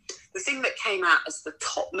demotivates you? The thing that came out as the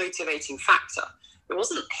top motivating factor, it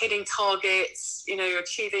wasn't hitting targets,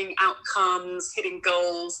 achieving outcomes, hitting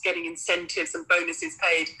goals, getting incentives and bonuses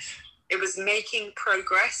paid. It was making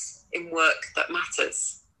progress in work that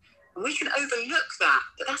matters. And we can overlook that,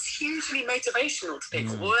 but that's hugely motivational to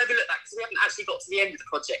people. We'll overlook that because we haven't actually got to the end of the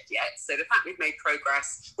project yet. So the fact we've made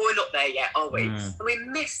progress, well, we're not there yet, are we? And we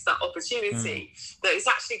miss that opportunity that is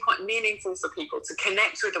actually quite meaningful for people to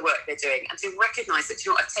connect with the work they're doing and to recognise that,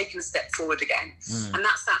 I've taken a step forward again. And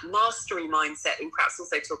that's that mastery mindset we perhaps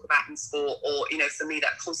also talk about in sport, or, for me,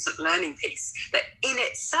 that constant learning piece, that in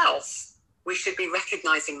itself, we should be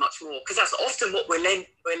recognising much more, because that's often what we're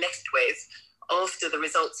left with. After the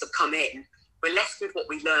results have come in, we're left with what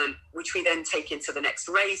we learn, which we then take into the next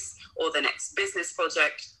race or the next business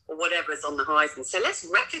project or whatever is on the horizon. So let's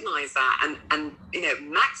recognise that and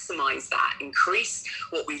maximise that, increase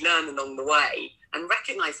what we learn along the way, and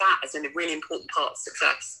recognise that as a really important part of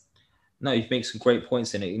success. No, you make some great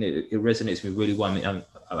points in it. It resonates with me really well. I mean,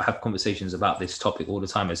 I have conversations about this topic all the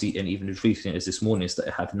time, and even as recently as this morning, is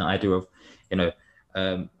that having the idea of,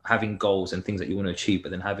 having goals and things that you want to achieve,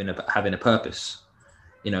 but then having a purpose,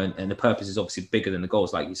 and the purpose is obviously bigger than the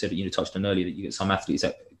goals. Like you said, you touched on earlier, that you get some athletes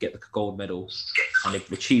that get the gold medal and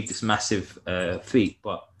they've achieved this massive feat,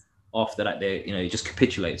 but after that, it just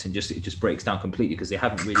capitulates and it just breaks down completely, because they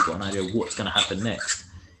haven't really got an idea of what's going to happen next.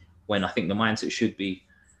 When I think the mindset should be,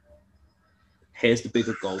 here's the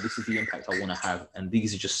bigger goal, this is the impact I want to have, and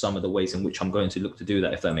these are just some of the ways in which I'm going to look to do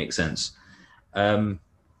that, if that makes sense.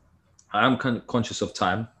 I am kind of conscious of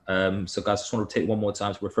time, so guys, I just want to take one more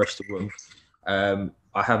time to refresh the room.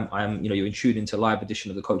 You're in tuned into a live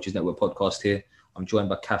edition of the Coaches Network podcast here. I'm joined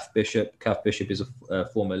by Cath Bishop. Cath Bishop is a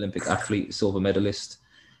former Olympic athlete, silver medalist,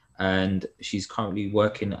 and she's currently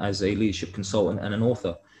working as a leadership consultant and an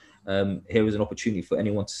author. Here is an opportunity for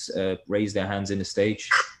anyone to raise their hands in the stage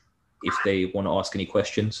if they want to ask any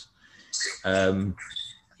questions.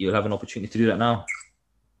 You'll have an opportunity to do that now.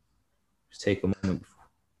 Just take a moment.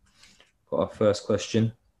 Got our first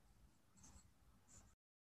question.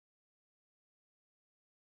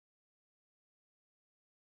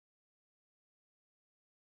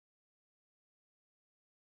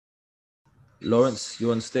 Lawrence,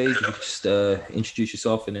 you're on stage. You just introduce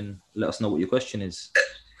yourself and then let us know what your question is.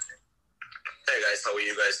 Hey guys, how are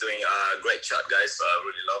you guys doing? Great chat, guys. I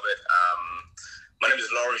really love it. My name is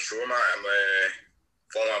Lawrence Schurmer. I'm a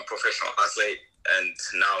former professional athlete, and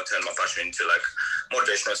now turn my passion into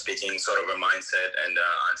motivational speaking, sort of a mindset, and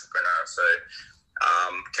entrepreneur. So,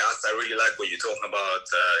 Cath, I really like what you're talking about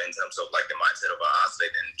in terms of the mindset of an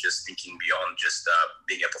athlete and just thinking beyond just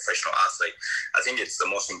being a professional athlete. I think it's the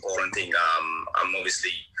most important thing. I'm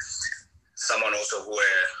obviously someone also who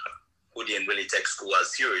who didn't really take school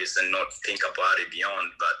as serious and not think about it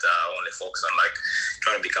beyond, but only focus on like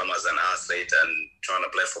trying to become as an athlete and trying to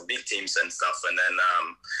play for big teams and stuff. And then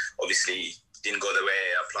obviously didn't go the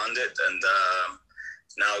way I planned it. And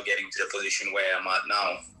now getting to the position where I'm at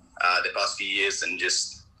now, the past few years, and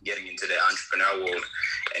just getting into the entrepreneur world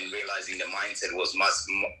and realizing the mindset was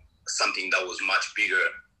something that was much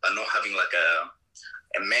bigger, but not having like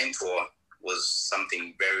a mentor was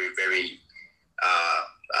something very, very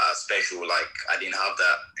special. Like I didn't have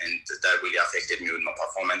that, and that really affected me with my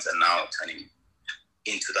performance. And now turning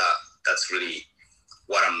into that, that's really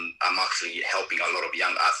what I'm actually helping a lot of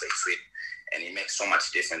young athletes with. And it makes so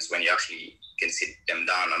much difference when you actually can sit them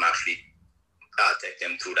down and actually take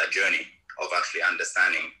them through that journey of actually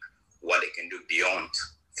understanding what they can do beyond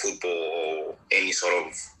football or any sort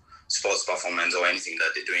of sports performance or anything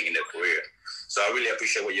that they're doing in their career. So I really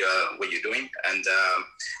appreciate what you're doing. And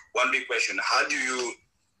one big question: how do you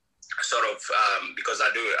sort of because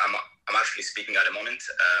I'm actually speaking at the moment,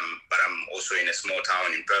 but I'm also in a small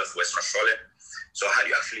town in Perth, Western Australia. So how do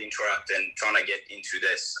you actually interact and trying to get into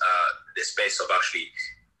this the space of actually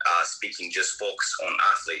speaking, just focus on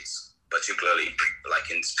athletes, particularly like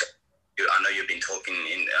I know you've been talking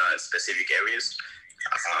in specific areas.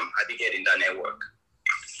 How do you get in that network?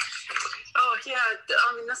 Oh yeah,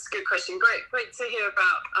 I mean that's a good question. Great to hear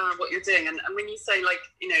about what you're doing. And when you say like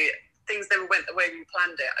things never went the way we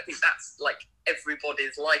planned it, I think that's like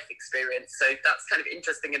everybody's life experience. So that's kind of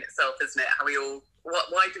interesting in itself, isn't it? How we all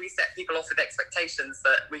why do we set people off with expectations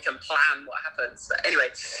that we can plan what happens? But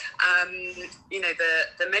anyway,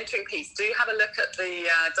 the mentoring piece. Do have a look at the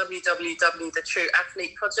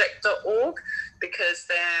www.thetrueathleteproject.org, because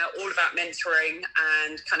they're all about mentoring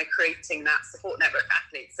and kind of creating that support network for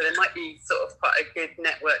athletes. So there might be sort of quite a good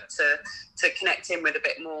network to connect in with a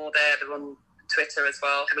bit more there. They're on Twitter as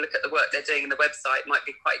well. Have a look at the work they're doing, and the website might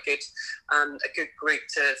be quite good, a good group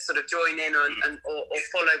to sort of join in on or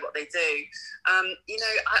follow what they do. I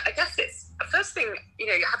guess it's the first thing,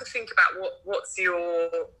 you have to think about what's your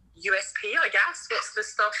USP, I guess.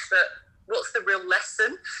 What's the real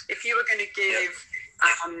lesson? If you were going to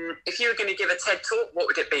give a TED talk, what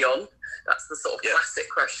would it be on? That's the sort of classic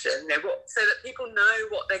question. So that people know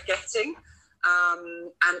what they're getting.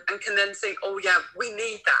 And can then think, oh yeah, we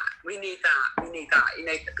need that.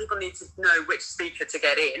 People need to know which speaker to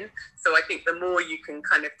get in. So I think the more you can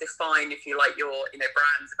kind of define, if you like, your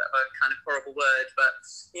brand's a bit of a kind of horrible word, but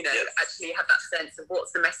actually have that sense of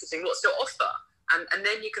what's the messaging, what's your offer, and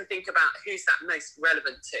then you can think about who's that most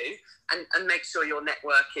relevant to, and make sure your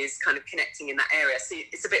network is kind of connecting in that area. So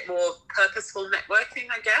it's a bit more purposeful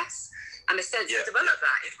networking, I guess. And a sense to develop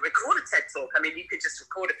that. If you record a TED talk, I mean, you could just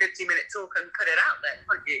record a 15-minute talk and put it out there,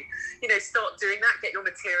 can't you? Start doing that, get your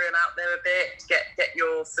material out there a bit, get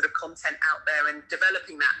your sort of content out there, and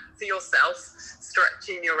developing that for yourself,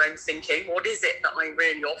 stretching your own thinking. What is it that I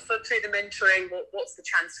really offer through the mentoring? What's the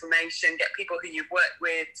transformation? Get people who you've worked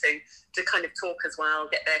with to kind of talk as well,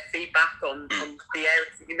 get their feedback on the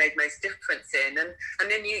areas that you made most difference in, and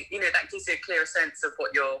then you that gives you a clearer sense of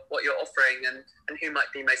what you're offering and who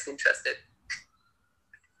might be most interested.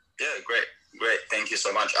 Yeah, great. Thank you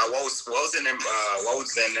so much. What was the name? What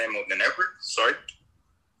was the name of the network? Sorry,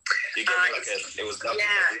 you gave me it was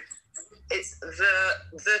it's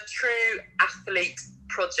the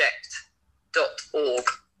TrueAthleteProject.org.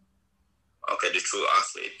 Okay, the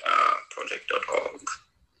TrueAthleteProject.org.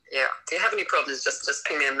 Yeah. Do you have any problems? Just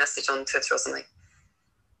ping me a message on Twitter or something.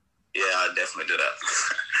 Yeah, I'll definitely do that.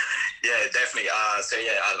 Yeah, definitely.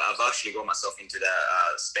 I've actually got myself into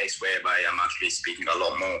that space whereby I'm actually speaking a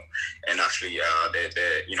lot more, and actually, I've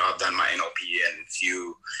done my NLP and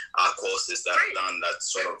few courses that I've done, that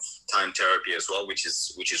sort of time therapy as well, which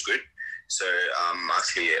is good. So I'm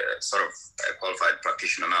actually sort of a qualified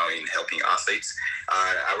practitioner now in helping athletes.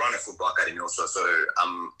 I run a football academy also, so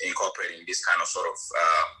I'm incorporating this kind of sort of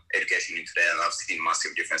education into there, and I've seen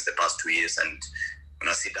massive difference the past 2 years. And when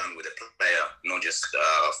I sit down with a player, not just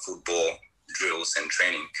football drills and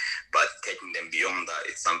training, but taking them beyond that,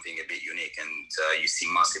 it's something a bit unique, and you see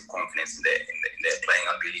massive confidence in their playing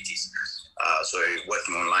abilities. So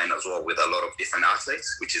working online as well with a lot of different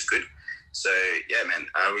athletes, which is good. So yeah, man,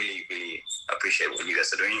 I really, really appreciate what you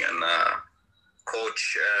guys are doing. And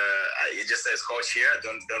coach, it just says coach here.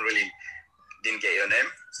 Didn't get your name.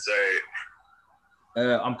 So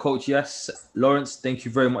I'm Coach Yes. Lawrence, thank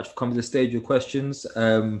you very much for coming to the stage with questions.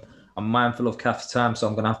 I'm mindful of Cath's time, so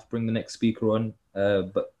I'm going to have to bring the next speaker on.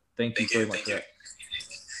 But thank you very much.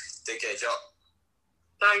 Take care, Joe.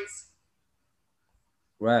 Thanks.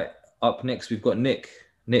 Right. Up next, we've got Nick.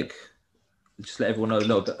 Nick, just let everyone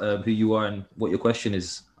know who you are and what your question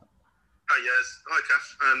is. Hi, yes. Hi,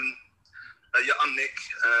 Cath. Yeah, I'm Nick,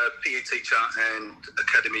 PE teacher and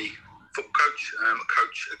academy football coach. I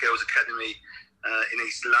coach a girls' academy in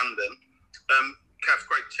East London. Cath,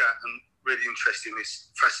 great chat and really interesting.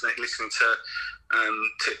 It's fascinating listening to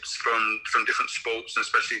tips from different sports, and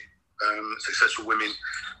especially successful women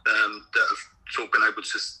that have sort of been able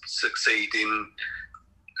to succeed in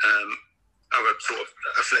other sort of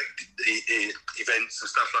athletic events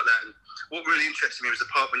and stuff like that. And what really interested me was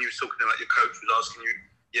the part when you were talking about your coach was asking you,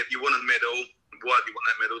 you won a medal, why do you want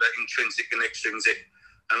that medal, that intrinsic and extrinsic.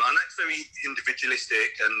 And that's very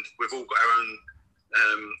individualistic, and we've all got our own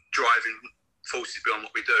driving forces beyond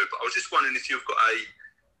what we do. But I was just wondering if you've got a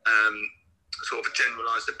sort of a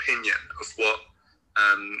generalised opinion of what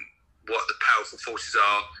the powerful forces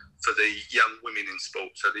are for the young women in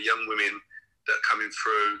sport. So the young women that are coming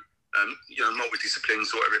through,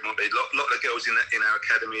 multi-disciplines, whatever it might be. A lot of the girls in our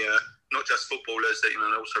academy are not just footballers, they're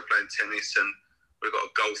also playing tennis, and we've got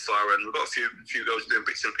a golfer, and we've got a few girls doing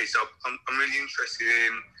bits and pieces. I'm really interested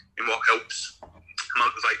in what helps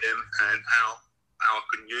motivate them, and how I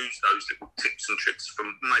can use those little tips and tricks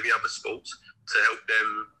from maybe other sports to help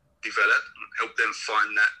them develop, and help them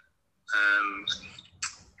find that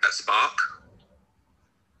spark.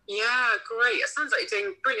 Yeah, great. It sounds like you're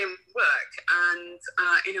doing brilliant work, and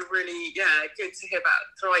really, good to hear about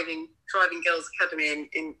Thriving Girls Academy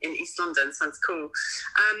in East London. Sounds cool.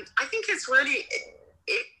 I think it's really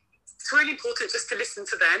important just to listen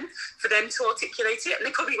to them, for them to articulate it, and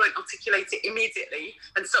they probably won't articulate it immediately,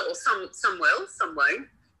 and some will, some won't.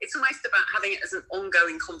 It's almost about having it as an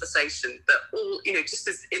ongoing conversation, that all, just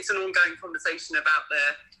as it's an ongoing conversation about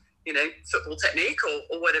their football technique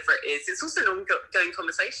or whatever it is, it's also an ongoing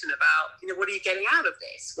conversation about, what are you getting out of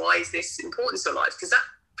this? Why is this important to your life? Because that,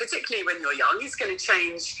 particularly when you're young, is going to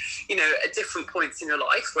change, at different points in your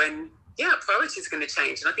life when, priorities are going to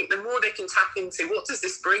change. And I think the more they can tap into what does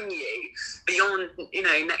this bring you beyond,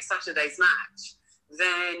 next Saturday's match,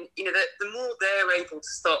 then, the more they're able to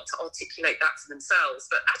start to articulate that to themselves.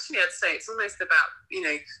 But actually, I'd say it's almost about,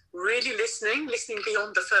 really listening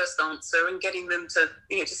beyond the first answer, and getting them to,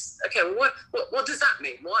 what does that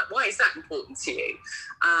mean? Why is that important to you?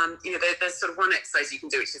 There's sort of one exercise you can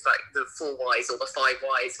do, which is like the 4 whys or the 5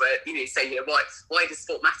 whys, where, you say, why does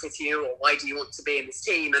sport matter to you? Or why do you want to be in this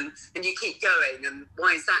team? And you keep going, and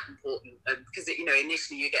why is that important? And because,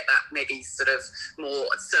 initially you get that maybe sort of more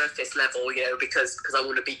surface level, because I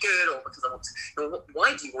want to be good, or because I want to,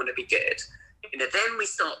 why do you want to be good? Then we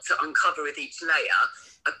start to uncover with each layer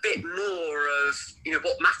a bit more of,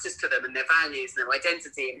 what matters to them, and their values and their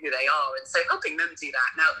identity and who they are. And so helping them do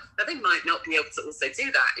that. Now they might not be able to also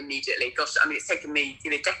do that immediately. Gosh, I mean, it's taken me,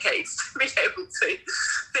 decades to be able to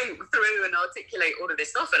think through and articulate all of this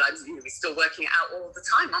stuff. And I'm we're still working it out all the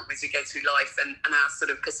time, aren't we, as we go through life, and our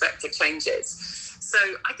sort of perspective changes. So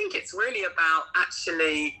I think it's really about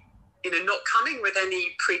actually, not coming with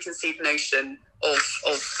any preconceived notion of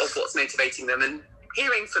what's motivating them, and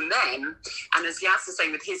hearing from them. And as Yas was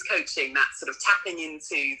saying with his coaching, that sort of tapping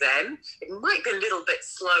into them, it might be a little bit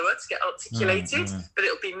slower to get articulated, but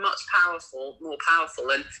it'll be more powerful.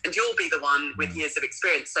 And you'll be the one with years of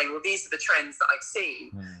experience saying, well, these are the trends that I've seen.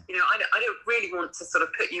 I don't really want to sort of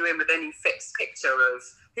put you in with any fixed picture of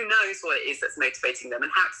who knows what it is that's motivating them,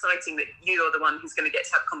 and how exciting that you are the one who's going to get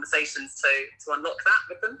to have conversations to unlock that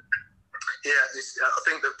with them. Yeah, I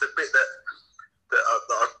think the bit that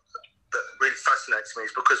really fascinates me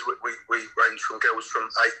is because we range from girls from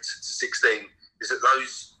 8 to 16, is that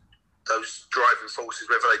those driving forces,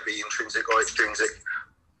 whether they be intrinsic or extrinsic,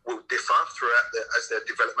 will differ throughout as their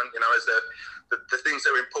development. As the things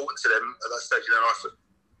that are important to them at that stage in their life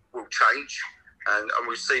will change, and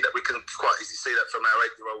we see that, we can quite easily see that from our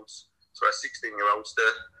 8-year-olds to our 16-year-olds.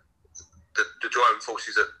 The driving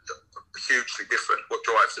forces are hugely different, what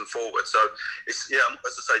drives them forward. So it's,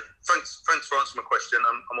 as I say, thanks for answering my question.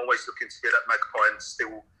 I'm always looking to be that magpie and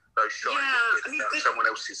steal those shine with someone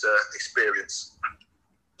else's experience.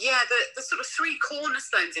 Yeah, the sort of 3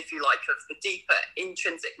 cornerstones, if you like, of the deeper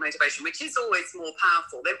intrinsic motivation, which is always more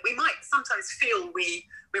powerful. We might sometimes feel we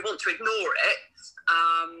want to ignore it,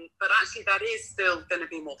 but actually that is still going to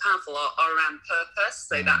be more powerful, are around purpose.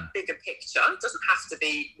 So that bigger picture doesn't have to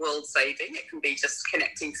be world-saving. It can be just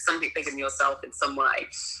connecting to something bigger than yourself in some way.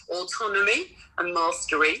 Autonomy and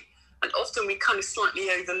mastery. And often we kind of slightly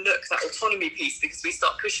overlook that autonomy piece, because we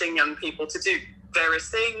start pushing young people to do various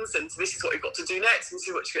things, and so this is what you've got to do next, and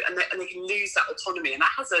see what and they can lose that autonomy, and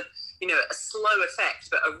that has a a slow effect,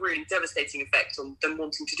 but a really devastating effect on them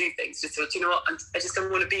wanting to do things. Just, do you know what? I just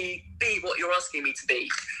don't want to be what you're asking me to be,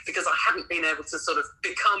 because I haven't been able to sort of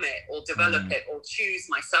become it or develop it or choose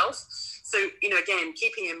myself. So, again,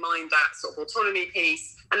 keeping in mind that sort of autonomy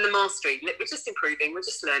piece and the mastery. We're just improving, we're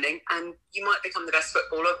just learning, and you might become the best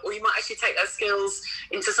footballer, or you might actually take those skills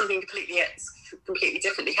into something completely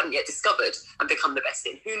different that you haven't yet discovered and become the best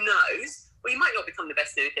in. Who knows? Well, you might not become the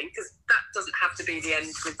best in anything, because that doesn't have to be the end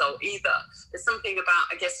result either. There's something about,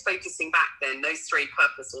 I guess, focusing back then, those three: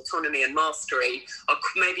 purpose, autonomy and mastery, are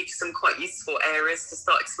maybe some quite useful areas to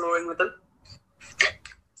start exploring with them.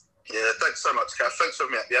 Yeah, thanks so much, Cath. Thanks for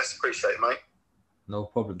having me. Yes, appreciate it, mate. No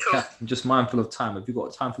problem. Cool. Cath, I'm just mindful of time. Have you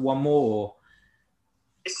got time for one more? Or?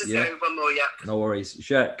 It's just going one more, yeah. No worries.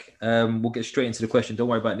 Jacques, we'll get straight into the question. Don't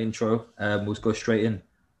worry about the intro. We'll just go straight in.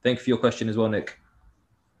 Thank you for your question as well, Nick.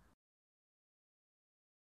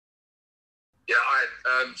 Yeah,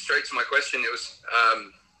 straight to my question. It was,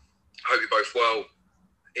 hope you're both well.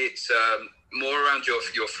 It's more around your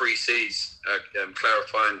three C's,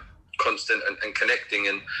 clarifying, constant and connecting.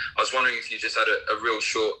 And I was wondering if you just had a real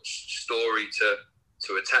short story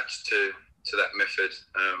to attach to that method.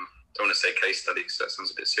 Don't want to say case study because that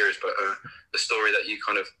sounds a bit serious, but the story that you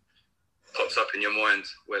kind of pops up in your mind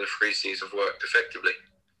where the three C's have worked effectively.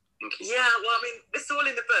 Yeah, well, I mean, it's all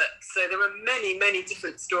in the book. So there are many, many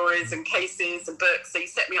different stories and cases and books. So you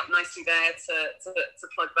set me up nicely there to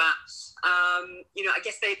plug that. I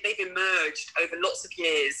guess they've emerged over lots of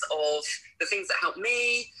years of the things that helped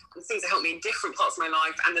me, the things that helped me in different parts of my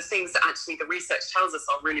life, and the things that actually the research tells us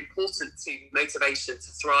are really important to motivation,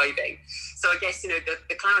 to thriving. So I guess,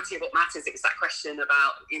 the clarity of what matters is that question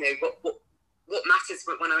about, what matters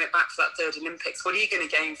when I went back for that third Olympics? What are you going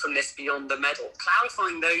to gain from this beyond the medal?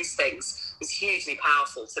 Clarifying those things was hugely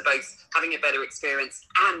powerful to both having a better experience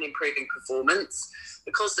and improving performance.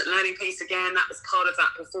 The constant learning piece, again, that was part of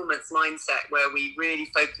that performance mindset where we really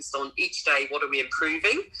focused on each day, what are we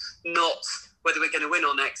improving? Not whether we're going to win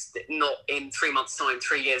or next, not in 3 months' time,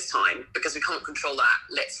 3 years' time, because we can't control that.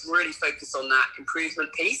 Let's really focus on that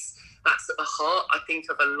improvement piece. That's at the heart, I think,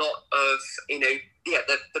 of a lot of,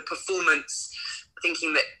 the performance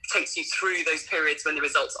thinking that takes you through those periods when the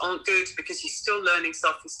results aren't good, because you're still learning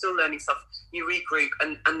stuff, you regroup,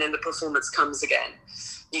 and then the performance comes again.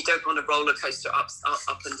 You don't want a roller coaster up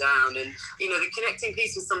and down. And, the connecting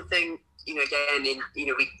piece was something, again,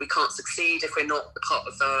 we can't succeed if we're not part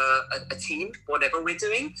of a team, whatever we're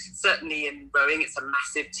doing. Certainly in rowing, it's a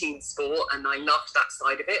massive team sport, and I loved that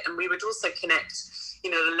side of it. And we would also connect, the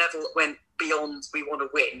level that went beyond we want to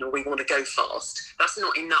win or we want to go fast. That's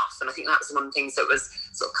not enough. And I think that was one of the things that was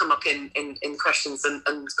sort of come up in questions and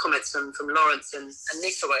comments from Lawrence and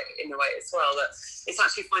Nick in a way as well, that it's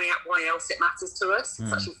actually finding out why else it matters to us.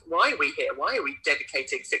 It's actually, why are we here? Why are we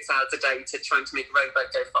dedicating 6 hours a day to trying to make a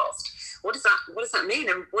rowboat go fast? What does that mean?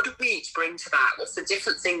 And what do we each bring to that? What's the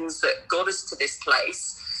different things that got us to this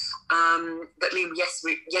place? But I mean, yes,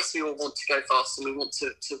 we all want to go fast and we want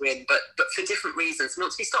to win, but for different reasons.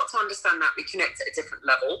 Once we start to understand that, we connect at a different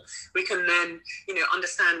level. We can then,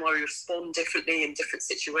 understand why we respond differently in different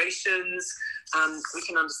situations. We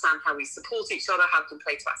can understand how we support each other, how we can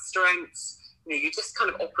play to our strengths. You're just kind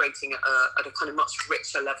of operating at a kind of much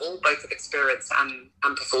richer level, both of experience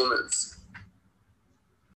and performance.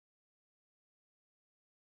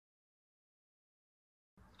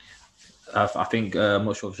 I think, I'm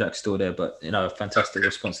not sure if Jacques still there, but, fantastic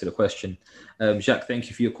response to the question. Jacques, thank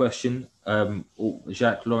you for your question.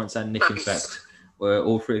 Jacques, Lawrence and Nick, in fact,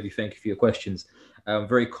 all three of you, thank you for your questions. I'm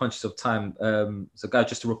very conscious of time. So guys,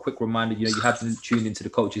 just a quick reminder, you have to tune into the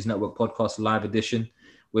Coaches Network podcast live edition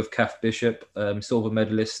with Cath Bishop, silver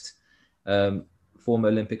medalist, former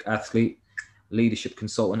Olympic athlete, leadership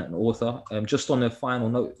consultant and author. Just on a final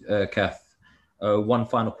note, Cath, one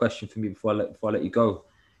final question for me before I let you go.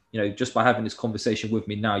 Just by having this conversation with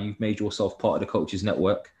me now, you've made yourself part of the Coaches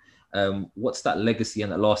Network. What's that legacy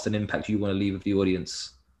and that lasting impact you want to leave with the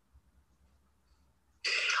audience?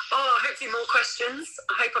 Hopefully more questions.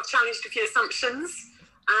 I hope I've challenged a few assumptions,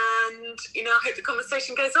 and I hope the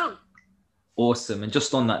conversation goes on. Awesome. And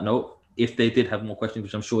just on that note, if they did have more questions,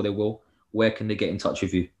 which I'm sure they will, where can they get in touch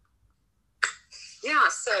with you? Yeah,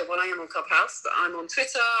 so I am on Clubhouse, but I'm on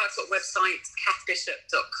Twitter. I've got a website,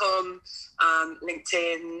 cathbishop.com,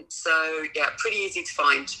 LinkedIn. So, yeah, pretty easy to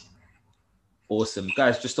find. Awesome.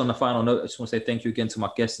 Guys, just on the final note, I just want to say thank you again to my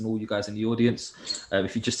guests and all you guys in the audience.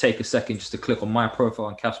 If you just take a second just to click on my profile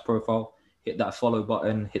and Cath's profile, hit that follow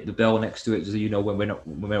button, hit the bell next to it so you know when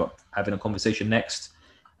we're having a conversation next.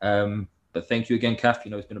 But thank you again, Cath.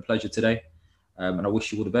 It's been a pleasure today. And I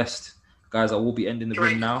wish you all the best. Guys, I will be ending the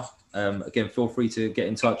room now. Again, feel free to get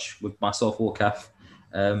in touch with myself or Cath,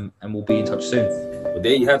 and we'll be in touch soon. Well,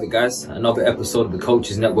 there you have it, guys. Another episode of the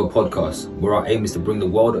Coaches Network podcast, where our aim is to bring the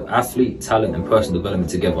world of athlete, talent, and personal development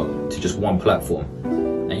together to just one platform.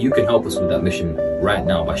 And you can help us with that mission right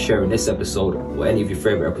now by sharing this episode or any of your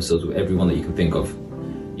favorite episodes with everyone that you can think of.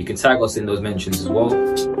 You can tag us in those mentions as well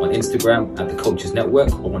on Instagram at the Coaches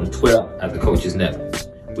Network or on Twitter at the Coaches Net.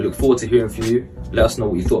 We look forward to hearing from you. Let us know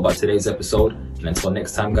what you thought about today's episode. And until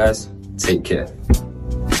next time, guys, take care.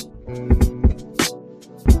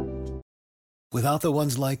 Without the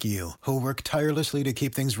ones like you, who work tirelessly to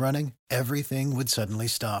keep things running, everything would suddenly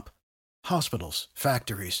stop. Hospitals,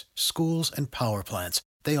 factories, schools, and power plants,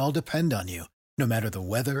 they all depend on you. No matter the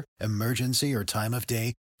weather, emergency, or time of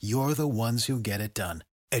day, you're the ones who get it done.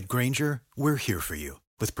 At Grainger, we're here for you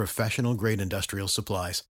with professional-grade industrial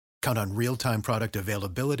supplies. Count on real-time product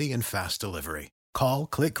availability and fast delivery. Call,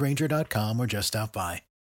 click Grainger.com, or just stop by.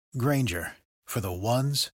 Grainger, for the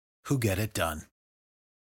ones who get it done.